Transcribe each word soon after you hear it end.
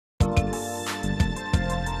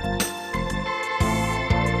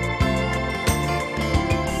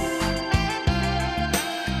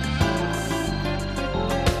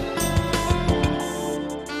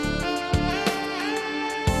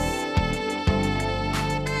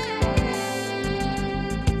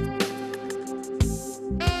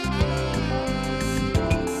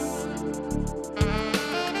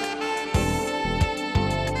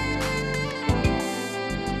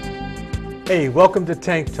Hey, welcome to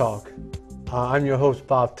Tank Talk. I'm your host,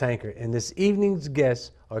 Bob Tanker, and this evening's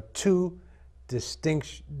guests are two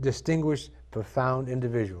distinguished, profound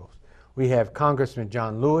individuals. We have Congressman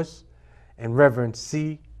John Lewis and Reverend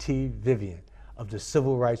C.T. Vivian of the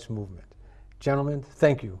Civil Rights Movement. Gentlemen,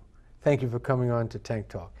 thank you. Thank you for coming on to Tank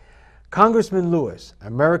Talk. Congressman Lewis,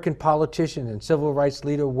 American politician and civil rights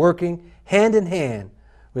leader working hand in hand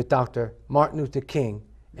with Dr. Martin Luther King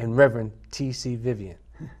and Reverend T.C. Vivian.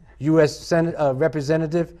 U.S. Senate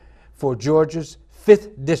Representative for Georgia's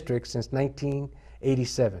 5th District since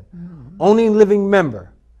 1987. Only living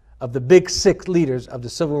member of the Big Six leaders of the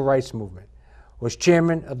Civil Rights Movement. Was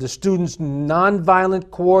chairman of the Students'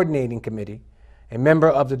 Nonviolent Coordinating Committee, a member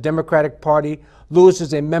of the Democratic Party. Lewis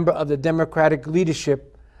is a member of the Democratic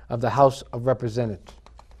leadership of the House of Representatives.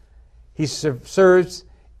 He serves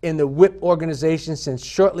in the WHIP organization since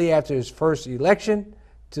shortly after his first election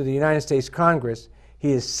to the United States Congress.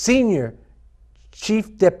 He is senior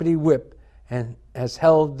chief deputy whip and has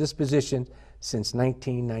held this position since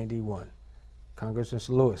 1991. Congressman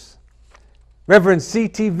Lewis. Reverend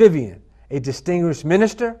C.T. Vivian, a distinguished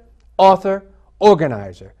minister, author,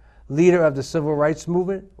 organizer, leader of the Civil Rights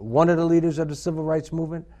Movement, one of the leaders of the Civil Rights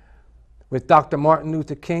Movement with Dr. Martin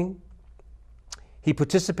Luther King. He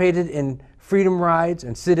participated in freedom rides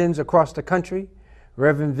and sit-ins across the country.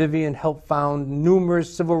 Reverend Vivian helped found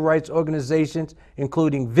numerous civil rights organizations,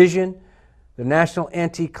 including Vision, the National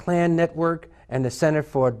Anti-Klan Network, and the Center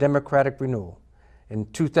for Democratic Renewal. In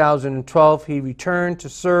 2012, he returned to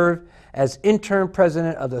serve as interim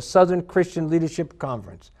president of the Southern Christian Leadership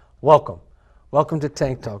Conference. Welcome. Welcome to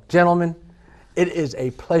Tank Talk. Gentlemen, it is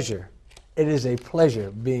a pleasure. It is a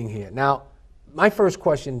pleasure being here. Now, my first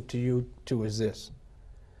question to you two is this.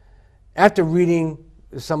 After reading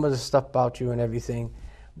some of the stuff about you and everything,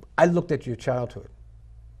 I looked at your childhood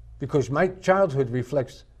because my childhood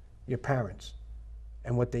reflects your parents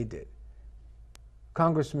and what they did.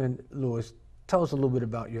 Congressman Lewis, tell us a little bit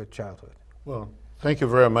about your childhood. Well, thank you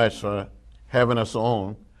very much for having us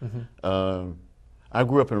on. I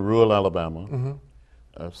grew up in rural Alabama,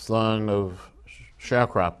 a son of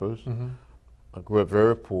sharecroppers. I grew up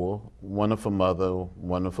very poor, wonderful mother,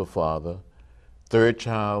 wonderful father, third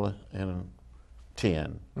child and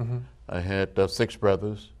 10. I had 6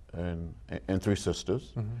 brothers and 3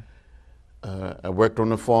 sisters. I worked on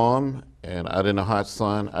the farm, and I didn't a hot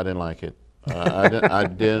sun. I didn't like it. I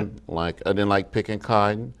didn't like picking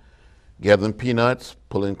cotton, gathering peanuts,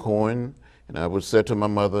 pulling corn. And I would say to my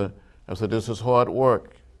mother, I said, "This is hard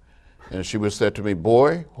work." And she would say to me,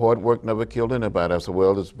 "Boy, hard work never killed anybody." I said,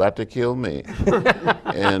 "Well, it's about to kill me."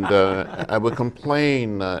 And I would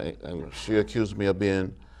complain. And she accused me of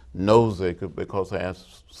being nosy because I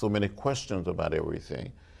asked so many questions about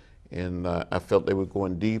everything. And I felt they were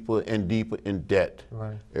going deeper and deeper in debt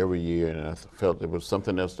every year, and I felt there was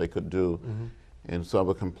something else they could do. And so I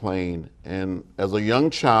would complain. And as a young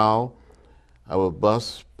child, I would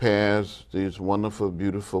bus past these wonderful,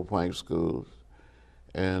 beautiful white schools.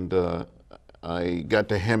 And I got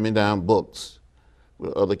to hand me down books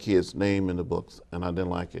with other kids' name in the books, and I didn't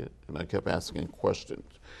like it. And I kept asking questions.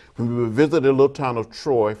 When we would visit the little town of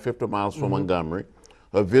Troy, 50 miles from Montgomery,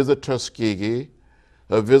 or visit Tuskegee,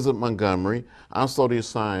 or visit Montgomery, I saw these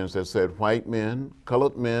signs that said white men,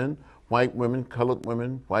 white women, colored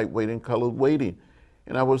women, white waiting, colored waiting.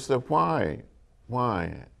 And I would say, why?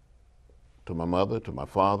 Why? To my mother, to my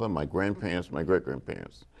father, my grandparents, my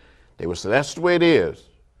great-grandparents. They would say, that's the way it is.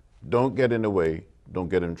 Don't get in the way, don't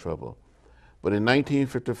get in trouble. But in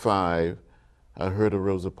 1955, I heard of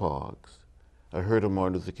Rosa Parks. I heard of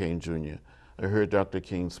Martin Luther King Jr. I heard Dr.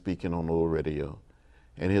 King speaking on old radio,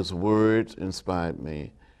 and his words inspired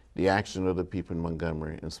me. The action of the people in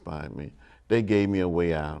Montgomery inspired me. They gave me a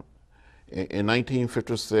way out. In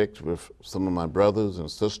 1956, with some of my brothers and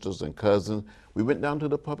sisters and cousins, we went down to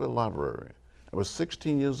the public library. I was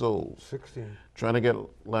 16 years old. 16. Trying to get a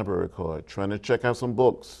library card, trying to check out some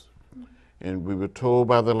books. And we were told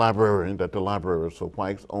by the librarian that the library was for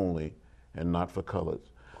whites only and not for coloreds.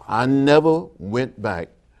 I never went back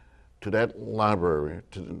to that library,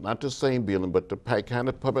 not the same building, but the kind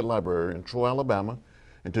of public library in Troy, Alabama,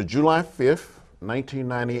 until July 5th,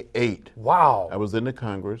 1998. Wow. I was in the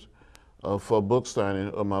Congress for a book signing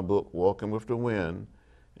of my book, Walking with the Wind,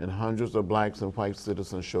 and hundreds of blacks and white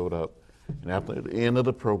citizens showed up. And after the end of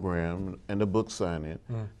the program and the book signing,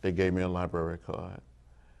 they gave me a library card.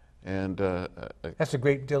 And that's a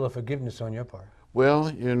great deal of forgiveness on your part.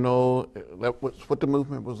 Well, you know, that was what the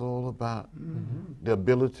movement was all about. The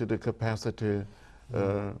ability, the capacity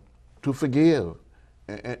to forgive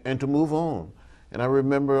and to move on. And I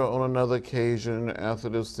remember on another occasion after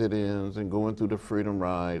the sit-ins and going through the freedom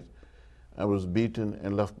rides, I was beaten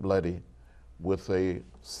and left bloody with a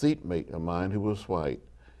seatmate of mine who was white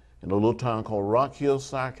in a little town called Rock Hill,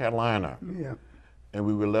 South Carolina. Yeah. And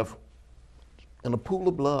we were left in a pool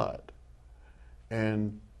of blood.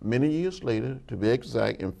 And many years later, to be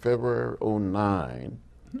exact, in February '09,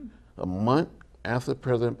 a month after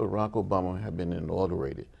President Barack Obama had been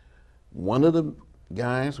inaugurated, one of the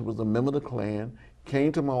guys who was a member of the Klan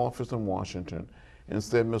came to my office in Washington and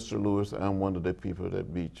said, "Mr. Lewis, I'm one of the people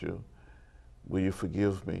that beat you. Will you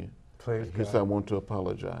forgive me?" Praise He God. said, "I want to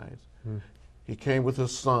apologize." He came with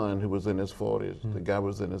his son who was in his 40s. The guy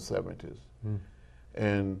was in his 70s.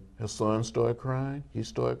 And his son started crying. He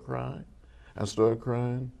started crying. I started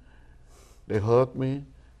crying. They hugged me.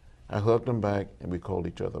 I hugged them back, and we called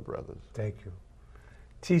each other brothers. Thank you.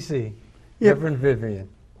 TC, Yep. Reverend Vivian,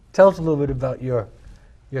 tell us a little bit about your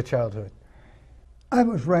childhood. I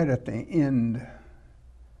was right at the end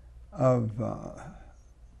of,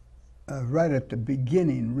 right at the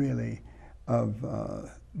beginning, really, of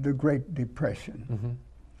the Great Depression.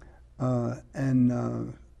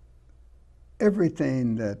 And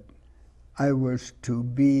everything that I was to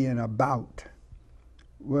be and about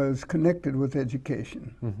was connected with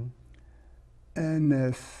education. And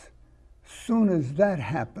as soon as that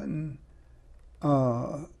happened,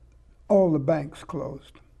 all the banks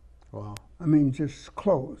closed. Wow. I mean, just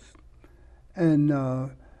closed. And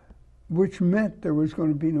which meant there was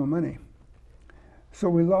going to be no money. So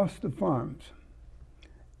we lost the farms.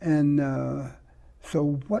 And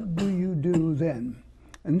so what do you do then?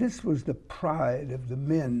 And this was the pride of the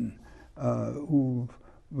men who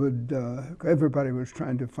would, everybody was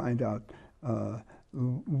trying to find out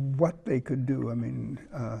what they could do. I mean,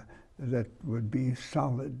 that would be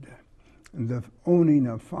solid. And the owning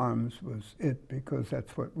of farms was it, because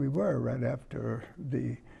that's what we were right after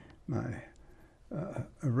my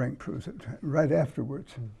rank cruiser, right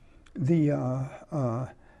afterwards.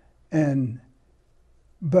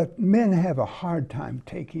 But men have a hard time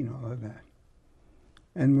taking all of that.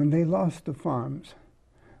 And when they lost the farms,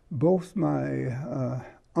 both my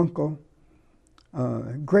uncle,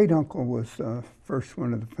 great uncle was the first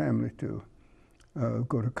one of the family to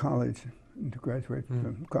go to college and to graduate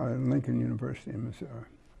from Lincoln University in Missouri.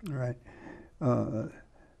 Right.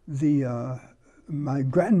 My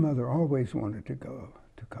grandmother always wanted to go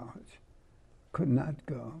to college, could not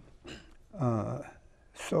go.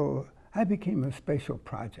 So I became a special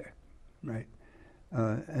project, right?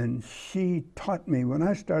 And she taught me, when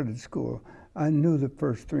I started school, I knew the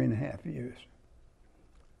first 3.5 years,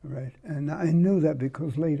 right? And I knew that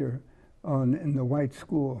because later on in the white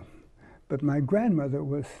school, but my grandmother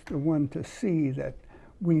was the one to see that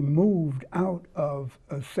we moved out of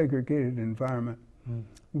a segregated environment.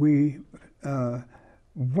 We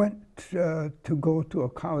went to go to a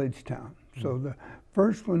college town. So the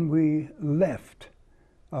first when we left,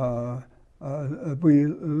 when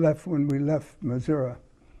we left Missouri,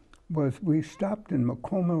 was we stopped in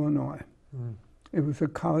Macomb, Illinois. It was a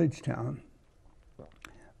college town,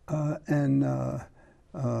 and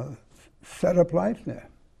set up life there.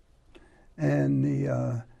 And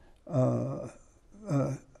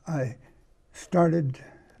I started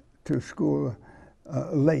to school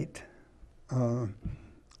late. I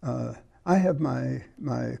have my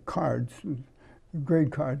cards,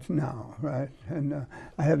 grade cards now, right? And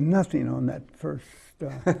I have nothing on that first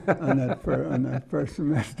on that first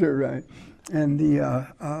semester, right? And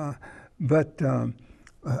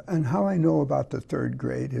and how I know about the third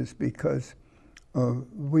grade is because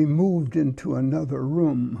we moved into another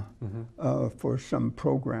room for some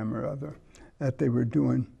program or other that they were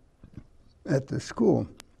doing at the school,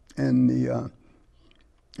 and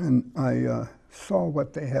I saw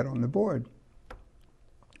what they had on the board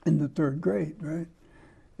in the third grade, right?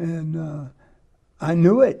 And I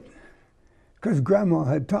knew it because Grandma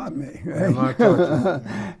had taught me, right? Grandma taught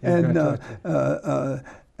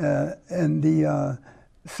you.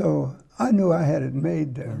 So I knew I had it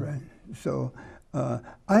made there, right? So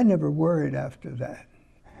I never worried after that.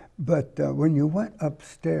 But when you went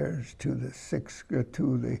upstairs to the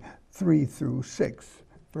 3 through 6,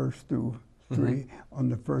 first through 3 on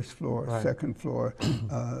the first floor, Right. second floor,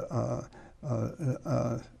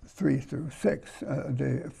 3 through 6,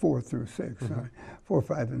 the 4 through 6, 4,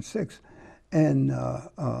 5, and 6, and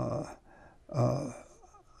a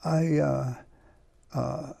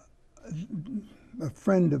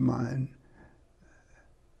friend of mine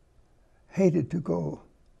hated to go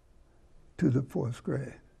to the 4th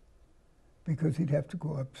grade because he'd have to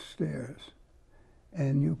go upstairs,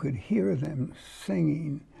 and you could hear them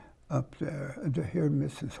singing up there, to hear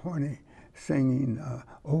Mrs. Horney singing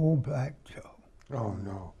 "Old Black Joe." Oh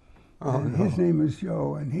no! Oh, and no. his name was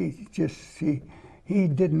Joe, and he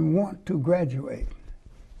didn't want to graduate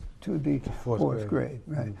to the fourth grade.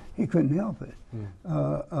 Right? He couldn't help it,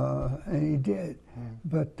 and he did.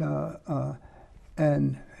 But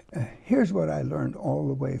here's what I learned all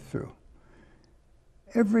the way through.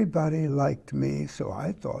 Everybody liked me, so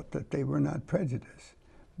I thought that they were not prejudiced.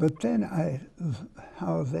 But then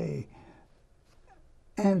how they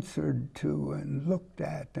answered to and looked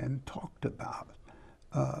at and talked about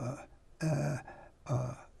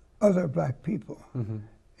other black people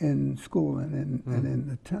in school and in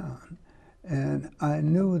the town. And I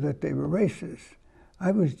knew that they were racist.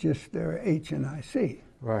 I was just their H and I C.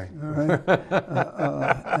 Right. All right?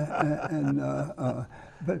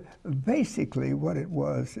 But basically what it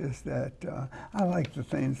was is that I liked the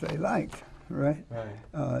things they liked, right?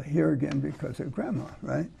 Right. Here again because of Grandma,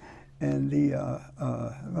 right? And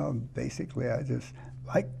well, basically I just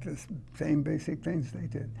liked the same basic things they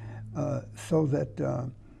did. So that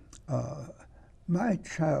my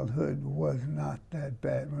childhood was not that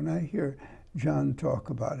bad. When I hear John talk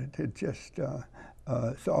about it, it just,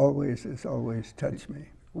 it's always touched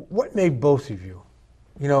me. What made both of you?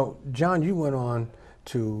 You know, John, you went on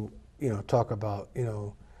to, talk about,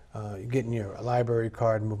 getting your library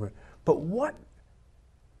card movement. But what,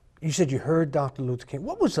 you said you heard Dr. Luther King.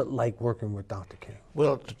 What was it like working with Dr. King?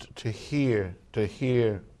 Well, to hear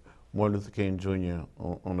Martin Luther King Jr.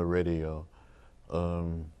 on the radio,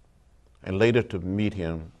 and later to meet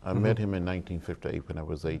him. I met him in 1958 when I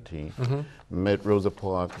was 18. Met Rosa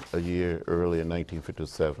Parks a year earlier in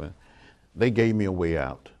 1957. They gave me a way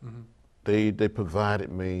out. They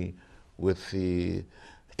provided me with the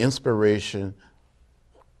inspiration.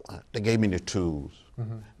 They gave me the tools.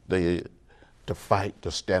 To fight,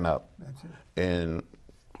 to stand up, and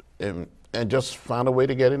just find a way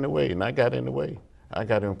to get in the way. And I got in the way. I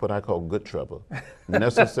got in what I call good trouble,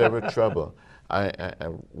 necessary trouble. I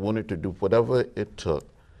wanted to do whatever it took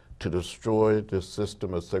to destroy the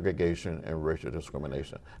system of segregation and racial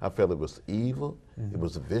discrimination. I felt it was evil, it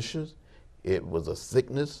was vicious, it was a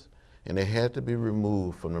sickness, and it had to be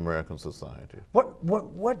removed from American society.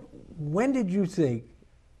 When did you think,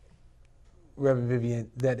 Reverend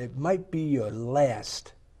Vivian, that it might be your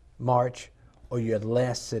last march or your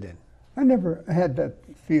last sit-in? I never had that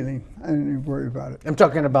feeling. I didn't even worry about it. I'm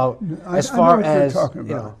talking about as I far know what as, you're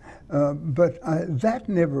talking about. But that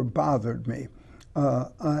never bothered me.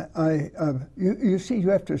 You see, you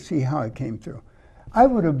have to see how I came through. I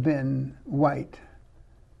would have been white,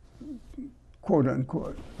 quote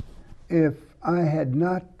unquote, if I had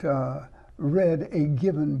not read a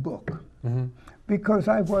given book. Because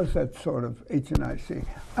I was that sort of H&IC.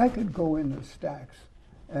 I could go in the stacks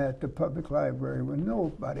at the public library where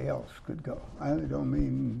nobody else could go. I don't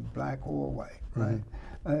mean black or white, right?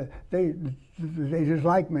 They just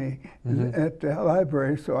like me at the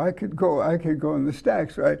library, so I could go in the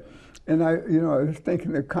stacks, right? And I was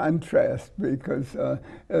thinking of contrast because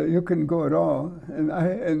you couldn't go at all,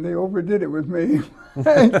 and they overdid it with me.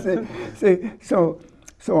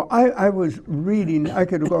 So I was reading. I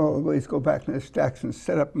could always go back to the stacks and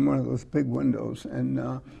set up in one of those big windows and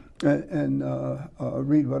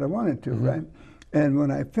read what I wanted to, right? And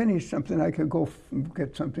when I finished something, I could go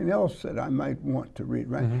get something else that I might want to read,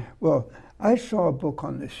 right? Well, I saw a book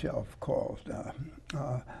on the shelf called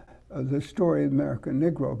The Story of American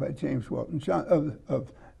Negro by James Welton Johnson,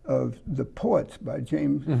 of the Poets by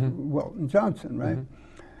James Welton Johnson, right?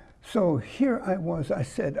 So here I was, I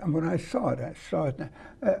said, when I saw it,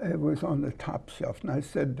 it was on the top shelf, and I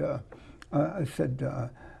said,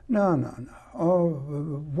 no. Oh,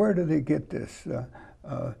 where do they get this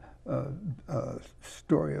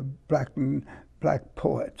story of black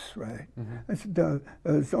poets, right? I said,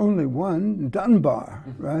 there's only one, Dunbar,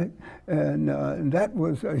 right? And that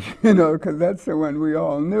was, because that's the one we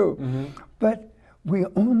all knew. But we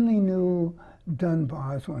only knew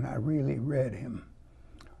Dunbar's when I really read him.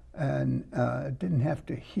 And didn't have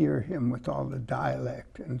to hear him with all the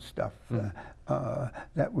dialect and stuff.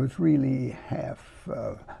 That was really half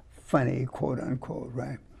funny, quote unquote,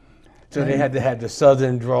 right? So they had to have the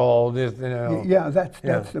southern drawl, Yeah, that's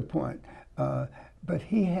the point. But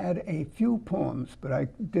he had a few poems, but I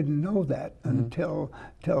didn't know that until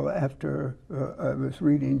after I was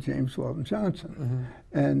reading James Welton Johnson,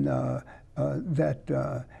 and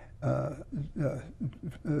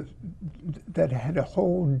that had a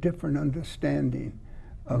whole different understanding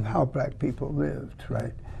of how black people lived,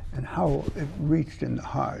 right? And how it reached in the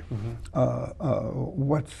heart.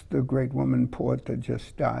 What's the great woman poet that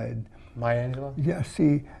just died? Maya Angelou? Yeah,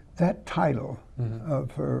 see, that title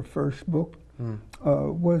of her first book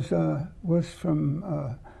was from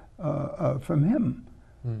him.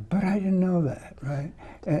 But I didn't know that, right?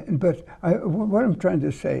 But what I'm trying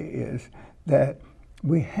to say is that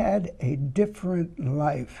we had a different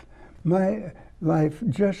life. My life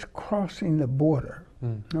just crossing the border,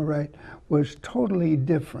 all right, was totally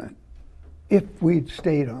different if we'd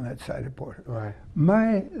stayed on that side of the border. Right.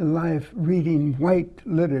 My life reading white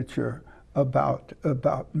literature about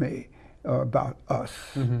me or about us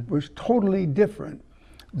was totally different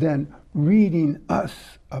than reading us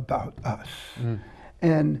about us.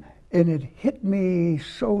 And it hit me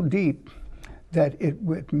so deep that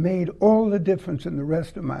it made all the difference in the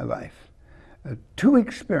rest of my life. Two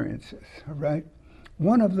experiences, all right?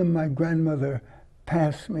 One of them, my grandmother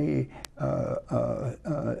passed me, and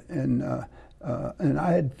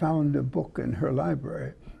I had found a book in her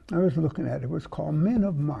library. I was looking at it. It was called Men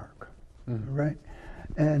of Mark, right?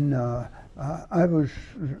 And I was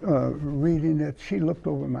reading it. She looked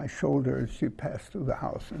over my shoulder as she passed through the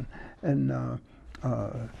house, and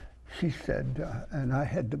she said, and I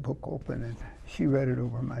had the book open, and she read it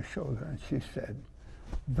over my shoulder, and she said,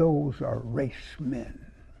 "Those are race men."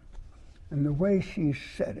 And the way she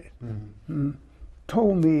said it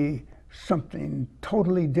told me something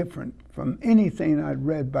totally different from anything I'd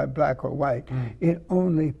read by black or white. It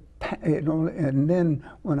only, and then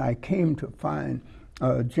when I came to find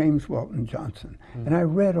James Weldon Johnson, and I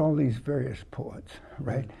read all these various poets,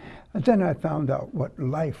 right? And then I found out what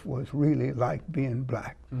life was really like being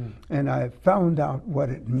black. And I found out what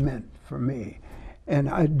it meant for me. And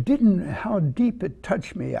I didn't, how deep it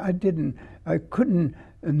touched me, I couldn't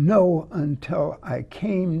know until I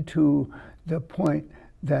came to the point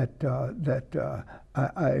that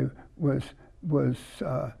I was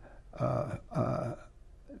a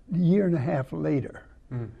year and a half later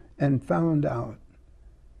and found out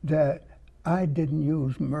that I didn't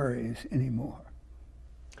use Murray's anymore.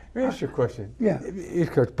 Let me ask you a question. Yeah.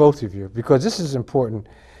 Both of you, because this is important.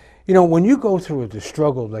 You know, when you go through the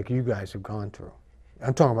struggle like you guys have gone through,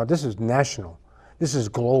 I'm talking about this is national, this is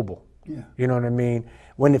global. Yeah. You know what I mean?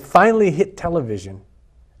 When it finally hit television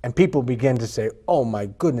and people began to say, oh my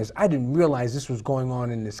goodness, I didn't realize this was going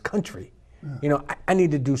on in this country. You know, I need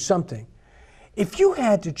to do something. If you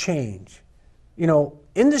had to change, you know,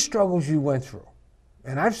 in the struggles you went through,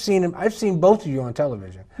 and I've seen them, I've seen both of you on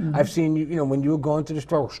television. I've seen you, you know, when you were going through the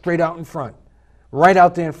struggle, straight out in front, right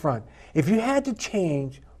out there in front. If you had to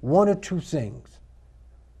change one or two things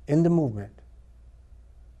in the movement,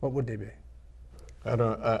 what would they be? I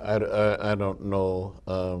don't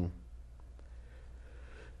know.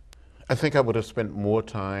 I think I would have spent more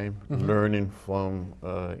time learning from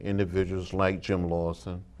individuals like Jim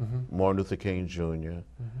Lawson, Martin Luther King Jr.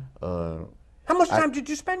 How much time did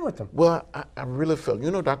you spend with them? Well, I really felt, you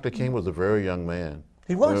know, Dr. King was a very young man.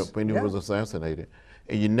 He was, when he was assassinated.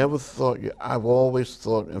 And you never thought, I've always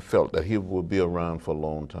thought and felt that he would be around for a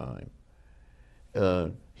long time.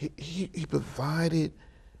 He provided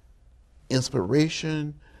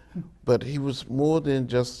inspiration, but he was more than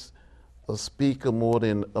just a speaker, more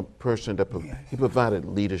than a person that he provided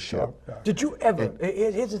leadership. Did you ever,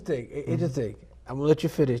 here's the thing, I'm gonna let you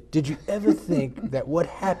finish. Did you ever think that what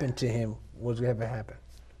happened to him was gonna ever happen?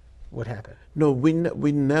 What happened? No, we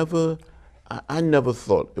never, I never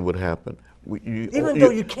thought it would happen. Even though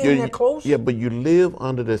you came that close? Yeah, but you live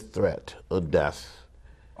under the threat of death.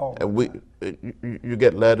 Oh, And you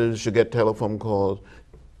get letters, you get telephone calls.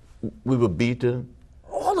 We were beaten.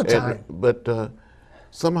 All the time. But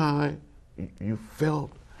somehow you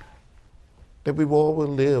felt that we all will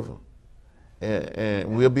live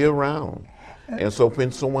and we'll be around. And so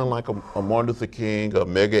when someone like a Martin Luther King or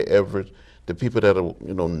Medgar Evers, the people that are,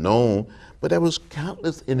 you know, known, but there was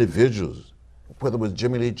countless individuals, whether it was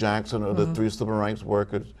Jimmy Lee Jackson or the three civil rights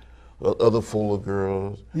workers, or other Fuller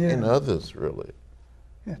girls, and others, really.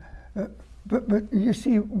 Yeah. But you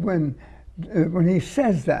see, when he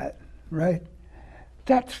says that, right,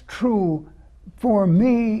 that's true for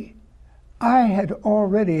me. I had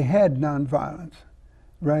already had nonviolence,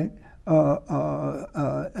 right?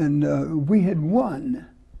 And we had won,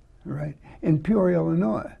 right, in Peoria,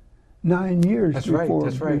 Illinois, 9 years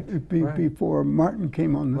before Martin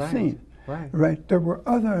came on the scene. Right. There were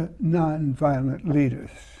other nonviolent leaders,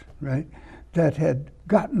 right, that had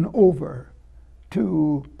gotten over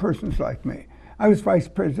to persons like me. I was vice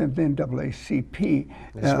president of the NAACP,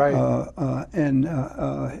 and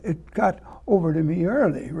it got over to me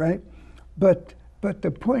early, right? But the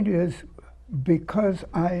point is, because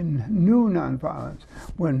I knew nonviolence,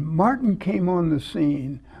 when Martin came on the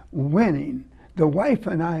scene winning, the wife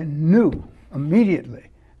and I knew immediately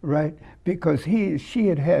right? Because she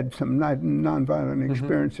had had some nonviolent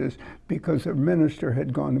experiences because her minister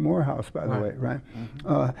had gone to Morehouse, by the way, right?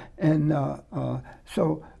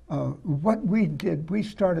 So what we did, we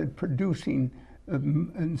started producing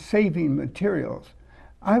and saving materials.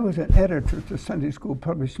 I was an editor at the Sunday School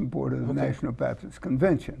Publishing Board of the National Baptist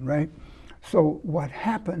Convention, right? So what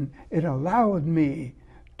happened, it allowed me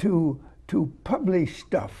to publish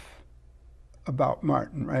stuff about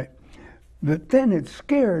Martin, right? But then it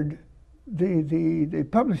scared the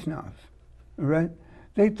publishing house, right?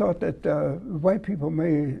 They thought that white people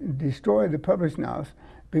may destroy the publishing house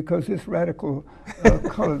because this radical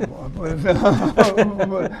colored one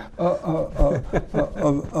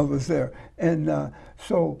was there. And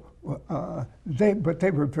but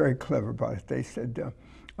they were very clever about it. They said,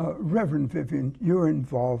 Reverend Vivian, you're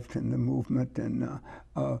involved in the movement, and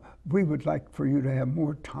we would like for you to have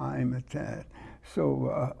more time at that.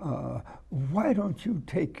 So why don't you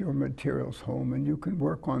take your materials home and you can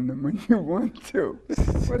work on them when you want to?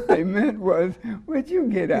 What they meant was, would you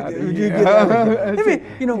get out of here? I mean,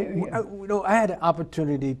 I had an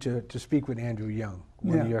opportunity to speak with Andrew Young,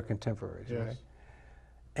 one of your contemporaries, right?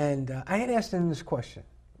 And I had asked him this question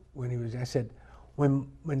when I said, when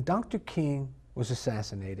Dr. King was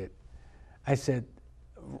assassinated, I said,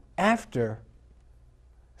 after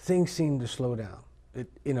things seemed to slow down,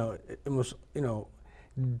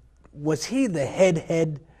 was he the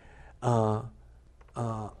head, or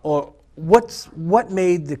what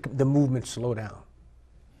made the movement slow down?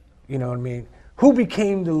 You know what I mean? Who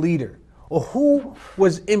became the leader, or who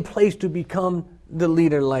was in place to become the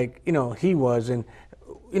leader like he was, and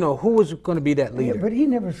who was going to be that leader? Yeah, but he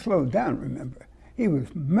never slowed down. Remember, he was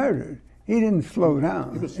murdered. He didn't slow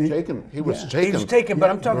down. He was taken. He was taken. He was taken, but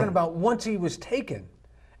I'm talking about once he was taken,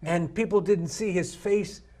 and people didn't see his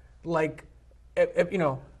face, like,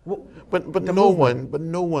 But no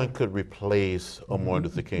one could replace Martin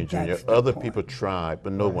Luther King Jr. Other people tried,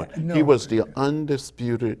 but no one. He was the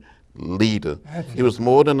undisputed leader. He was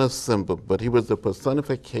more than a symbol, but he was the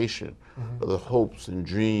personification of the hopes and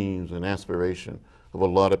dreams and aspirations of a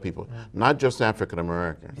lot of people, not just African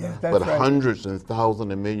Americans, but hundreds and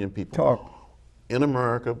thousands and million people in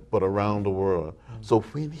America, but around the world. So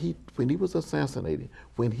when he was assassinated,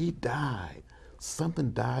 when he died,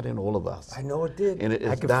 something died in all of us. I know it did. And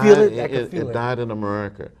I could feel it. It died in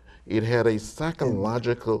America. It had a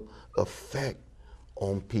psychological effect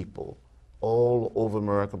on people all over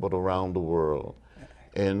America, but around the world.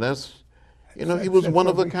 And that's, he was one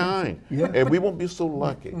of a kind. And we won't be so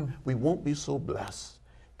lucky. We won't be so blessed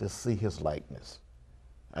to see his likeness.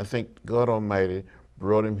 I think God Almighty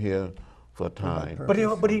brought him here for a time.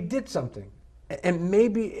 But he did something. And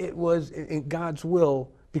maybe it was in God's will,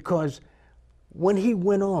 because when he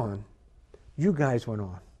went on, you guys went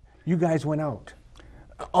on. You guys went out.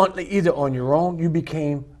 Either on your own, you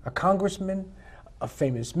became a congressman, a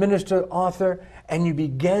famous minister, author, and you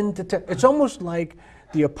began to it's almost like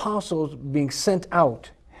the apostles being sent out.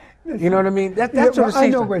 You know what I mean? That's what it seems I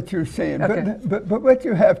know what you're saying, but what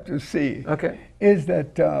you have to see is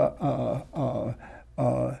that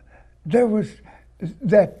there was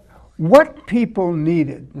that what people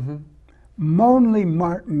needed, only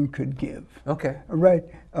Martin could give. Right?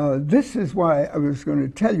 This is why I was going to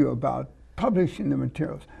tell you about publishing the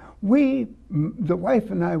materials. The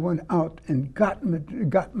wife and I went out and got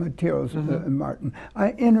materials in Martin.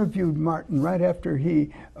 I interviewed Martin right after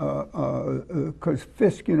because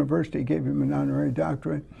Fisk University gave him an honorary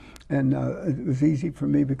doctorate, and it was easy for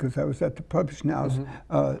me because I was at the publishing house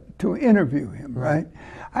to interview him. Right?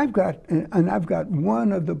 I've got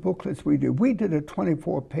one of the booklets we did. We did a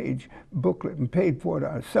 24-page booklet and paid for it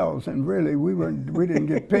ourselves, and really we didn't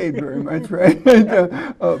get paid very much, right?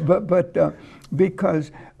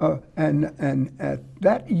 Because and at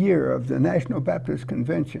that year of the National Baptist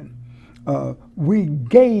Convention, we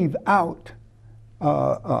gave out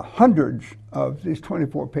hundreds of these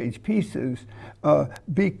 24-page pieces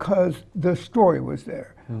because the story was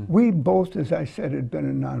there. We both, as I said, had been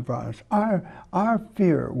in nonviolence. Our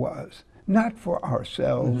fear was not for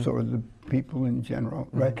ourselves or the people in general,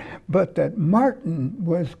 right? But that Martin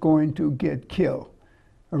was going to get killed.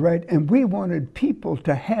 All right, and we wanted people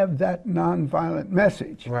to have that nonviolent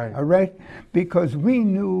message, all right, because we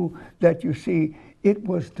knew that, you see, it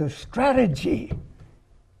was the strategy.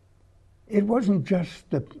 It wasn't just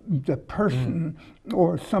the person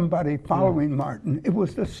or somebody following Martin. It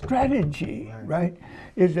was the strategy, right?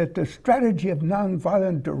 Is that the strategy of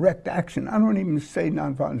nonviolent direct action? I don't even say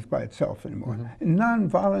nonviolence by itself anymore.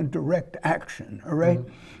 Nonviolent direct action, all right,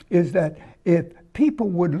 is that if people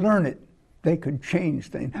would learn it, they could change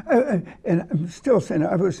things. And I'm still saying,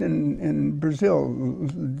 I was in Brazil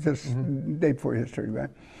just day before history, right?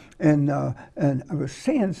 And I was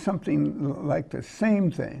saying something like the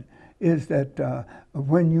same thing, is that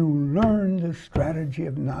when you learn the strategy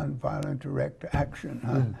of nonviolent direct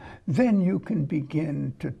action, then you can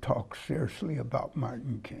begin to talk seriously about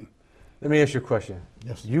Martin King. Let me ask you a question.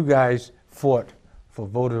 Yes. You guys fought for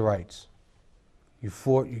voter rights. You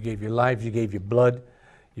fought, you gave your lives, you gave your blood,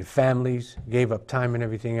 your families, gave up time and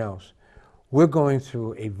everything else. We're going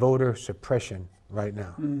through a voter suppression right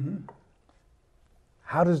now.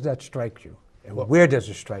 How does that strike you? And where does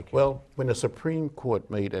it strike you? Well, when the Supreme Court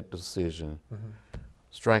made that decision,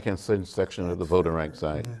 striking certain sections of the Voting Rights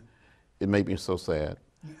Act, it made me so sad.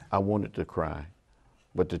 I wanted to cry,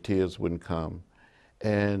 but the tears wouldn't come.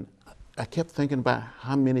 And I kept thinking about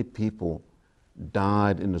how many people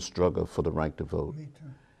died in the struggle for the right to vote. Me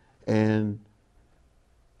too. And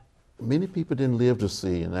many people didn't live to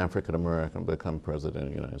see an African American become president of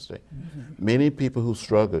the United States. Many people who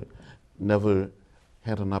struggled never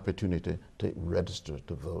had an opportunity to register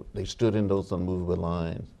to vote. They stood in those unmovable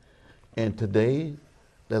lines. And today,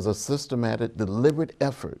 there's a systematic, deliberate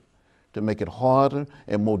effort to make it harder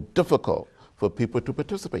and more difficult for people to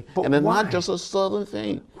participate. But and it's why? not just a Southern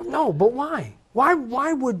thing. No, but why?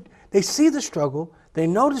 Why would they see the struggle? They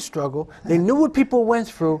know the struggle. They knew what people went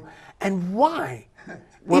through, and why?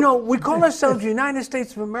 Well, you know, we call ourselves United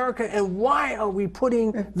States of America, and why are we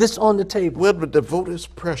putting this on the table? Well, but the vote is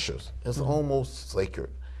precious. It's almost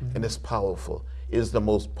sacred, and it's powerful. It's the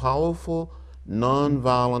most powerful,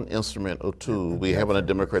 non-violent instrument or tool we have in a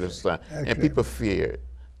democratic society. And people fear it.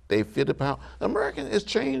 They fear the power. America is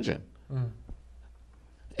changing.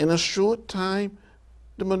 In a short time,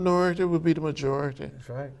 the minority will be the majority. That's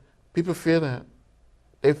right. People fear that.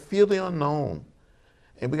 They fear the unknown.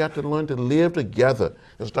 And we got to learn to live together.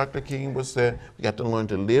 As Dr. King would say, we got to learn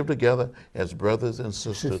to live together as brothers and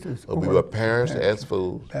sisters, or we will perish as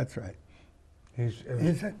fools. That's right.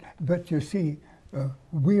 But you see,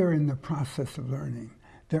 we are in the process of learning.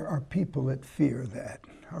 There are people that fear that,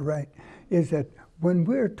 all right? Is that when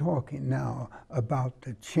we're talking now about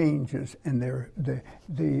the changes and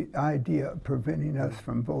the idea of preventing us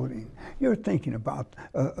from voting, you're thinking about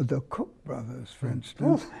the Koch brothers, for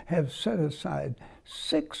instance, have set aside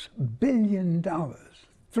 $6 billion,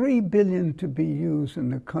 $3 billion to be used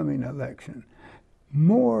in the coming election.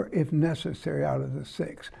 More, if necessary, out of the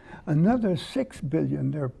 $6. Another $6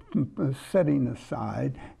 billion they're setting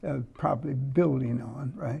aside, probably building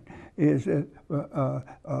on, right, is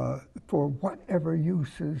for whatever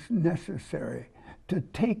use is necessary to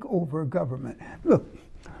take over government. Look,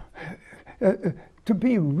 to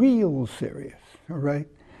be real serious, all right,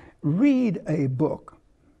 read a book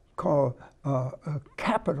called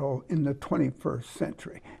Capital in the 21st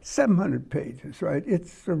Century, 700 pages, right?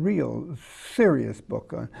 It's a real serious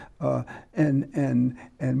book,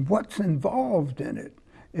 and what's involved in it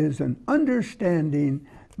is an understanding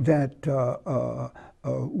that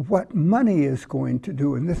what money is going to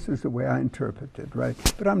do, and this is the way I interpret it, right?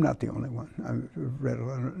 But I'm not the only one. I've read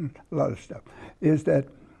a lot of stuff. Is that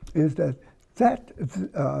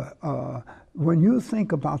when you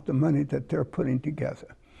think about the money that they're putting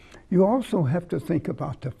together, you also have to think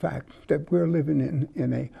about the fact that we're living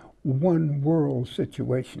in a one world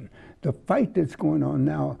situation. The fight that's going on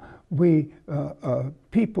now,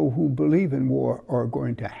 people who believe in war are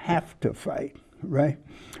going to have to fight, right?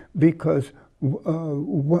 Because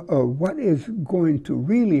what is going to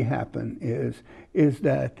really happen is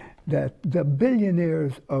that the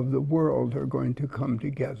billionaires of the world are going to come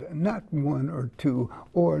together, not one or two,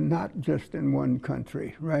 or not just in one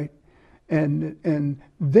country, right? And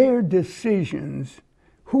their decisions,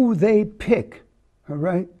 who they pick, all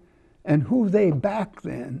right, and who they back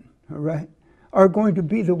then, all right, are going to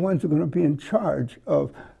be the ones who are going to be in charge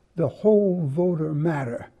of the whole voter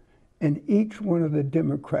matter in each one of the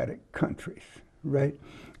democratic countries, right?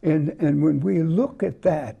 And when we look at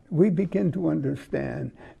that, we begin to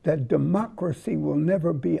understand that democracy will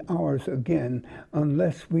never be ours again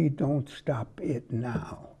unless we don't stop it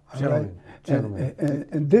now. Gentlemen, gentlemen.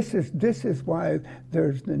 And this is why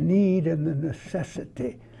there's the need and the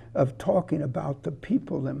necessity of talking about the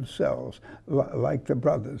people themselves, like the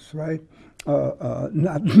brothers, right?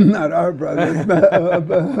 Not our brothers.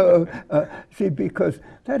 See, because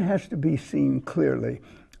that has to be seen clearly.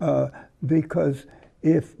 Because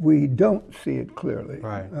if we don't see it clearly,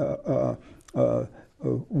 right.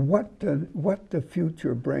 What the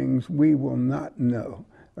future brings, we will not know.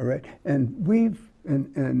 All right, and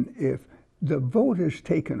and if the vote is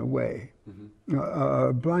taken away,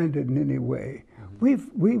 blinded in any way,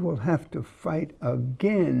 we will have to fight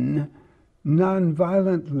again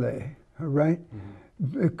nonviolently, all right?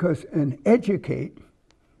 Because, and educate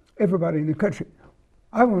everybody in the country.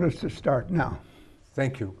 I want us to start now.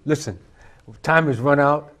 Thank you. Listen, time has run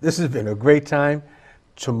out. This has been a great time.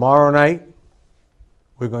 Tomorrow night,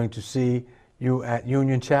 we're going to see you at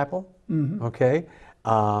Union Chapel, okay,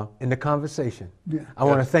 in the conversation. Yeah. I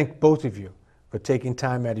want to thank both of you for taking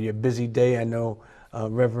time out of your busy day. I know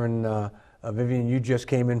Reverend Vivian, you just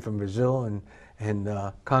came in from Brazil,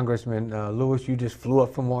 and Congressman Lewis, you just flew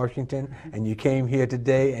up from Washington, and you came here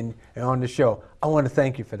today and on the show. I want to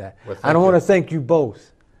thank you for that. Well, I want to thank you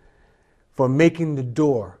both for making the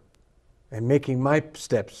door and making my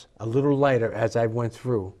steps a little lighter as I went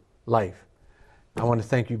through life. I want to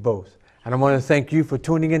thank you both. And I want to thank you for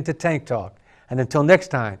tuning into Tank Talk. And until next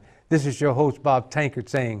time, this is your host, Bob Tankard,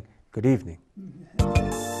 saying good evening.